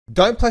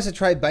Don't place a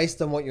trade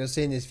based on what you'll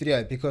see in this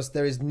video because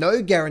there is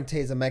no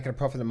guarantees of making a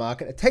profit in the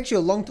market. It takes you a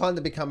long time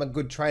to become a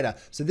good trader.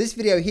 So this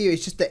video here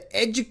is just to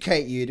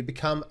educate you to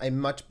become a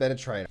much better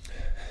trader.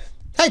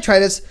 Hey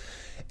traders,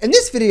 in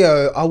this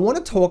video, I want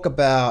to talk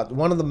about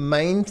one of the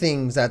main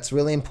things that's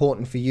really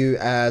important for you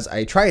as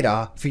a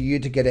trader for you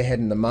to get ahead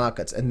in the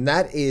markets, and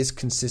that is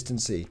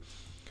consistency.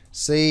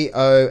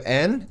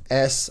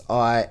 Consis,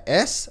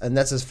 and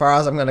that's as far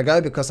as I'm going to go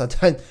because I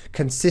don't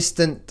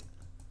consistency.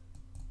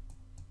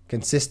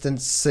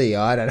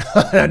 I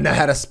don't know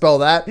how to spell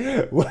that.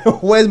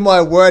 Where's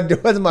my word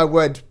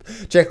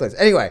checklist?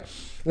 Anyway,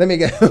 let me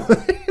go.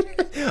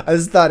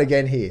 Let's start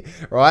again here.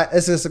 Right?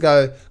 Let's just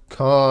go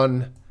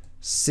consistent.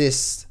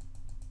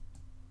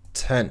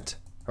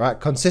 Right?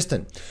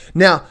 Consistent.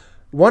 Now,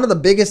 one of the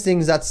biggest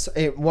things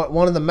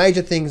one of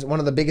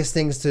the biggest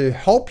things to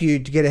help you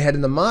to get ahead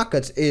in the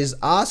markets is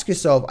ask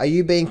yourself, are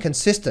you being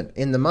consistent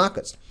in the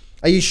markets?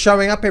 Are you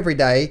showing up every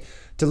day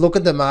to look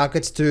at the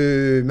markets,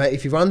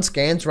 if you run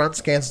scans, and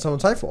so on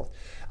and so forth?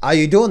 Are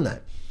you doing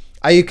that?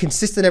 Are you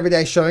consistent every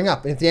day showing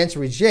up? And if the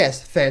answer is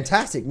yes,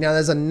 fantastic. Now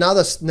there's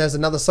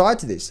another side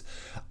to this.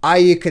 Are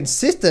you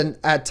consistent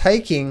at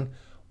taking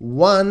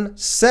one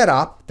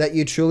setup that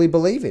you truly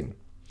believe in?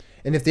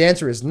 And if the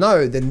answer is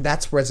no, then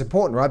that's where it's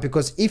important, right?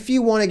 Because if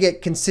you want to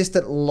get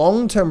consistent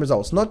long-term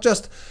results, not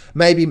just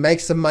maybe make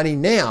some money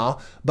now,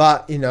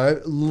 but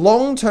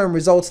long-term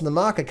results in the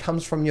market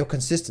comes from your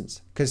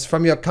consistency. Comes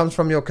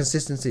from your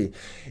consistency.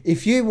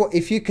 If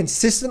you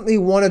consistently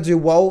want to do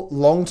well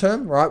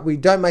long-term, right? We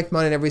don't make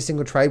money in every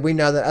single trade. We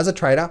know that as a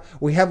trader,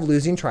 we have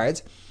losing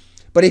trades.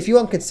 But if you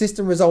want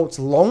consistent results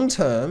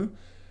long-term,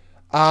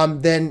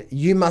 then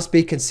you must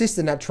be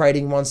consistent at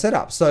trading one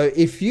setup. So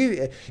if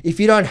you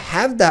don't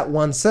have that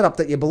one setup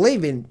that you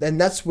believe in, then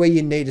that's where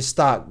you need to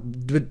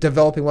start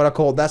developing what I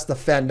call, that's the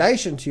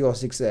foundation to your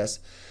success.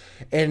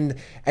 And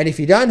if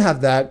you don't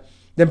have that,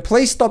 then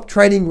please stop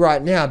trading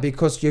right now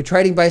because you're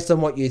trading based on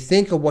what you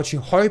think or what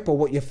you hope or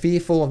what you're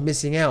fearful of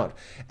missing out.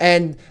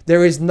 And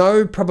there is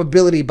no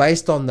probability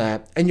based on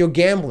that, and you're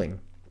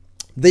gambling.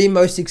 The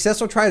most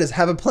successful traders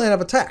have a plan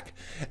of attack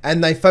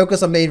and they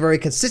focus on being very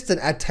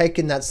consistent at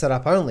taking that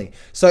setup only.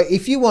 So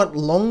if you want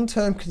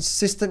long-term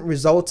consistent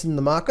results in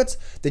the markets,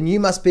 then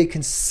you must be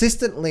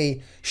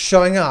consistently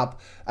showing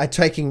up at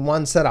taking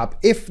one setup.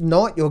 If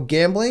not, you're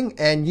gambling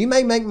and you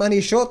may make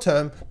money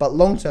short-term, but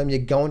long-term you're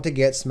going to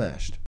get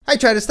smashed. Hey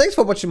traders, thanks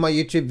for watching my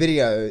YouTube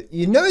video.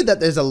 You know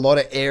that there's a lot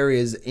of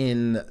areas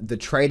in the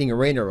trading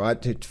arena,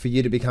 right, for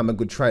you to become a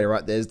good trader,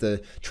 right? There's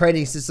the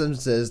trading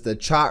systems, there's the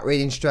chart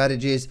reading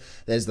strategies,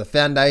 there's the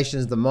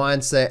foundations, the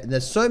mindset, and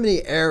there's so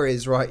many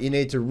areas, right, you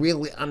need to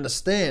really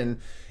understand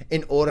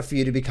in order for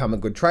you to become a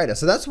good trader.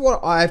 So that's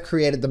what I've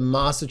created, the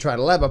Master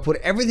Trader Lab. I put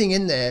everything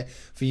in there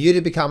for you to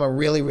become a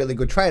really, really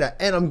good trader,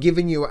 and I'm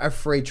giving you a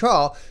free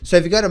trial. So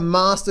if you go to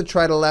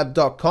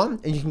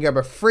mastertraderlab.com and you can grab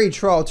a free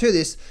trial to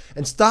this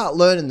and start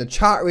learning the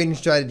chart reading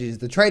strategies,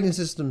 the trading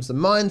systems, the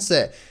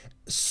mindset,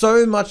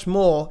 so much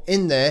more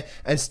in there,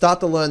 and start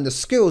to learn the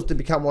skills to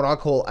become what I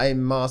call a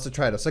master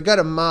trader. So go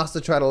to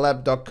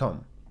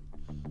mastertraderlab.com.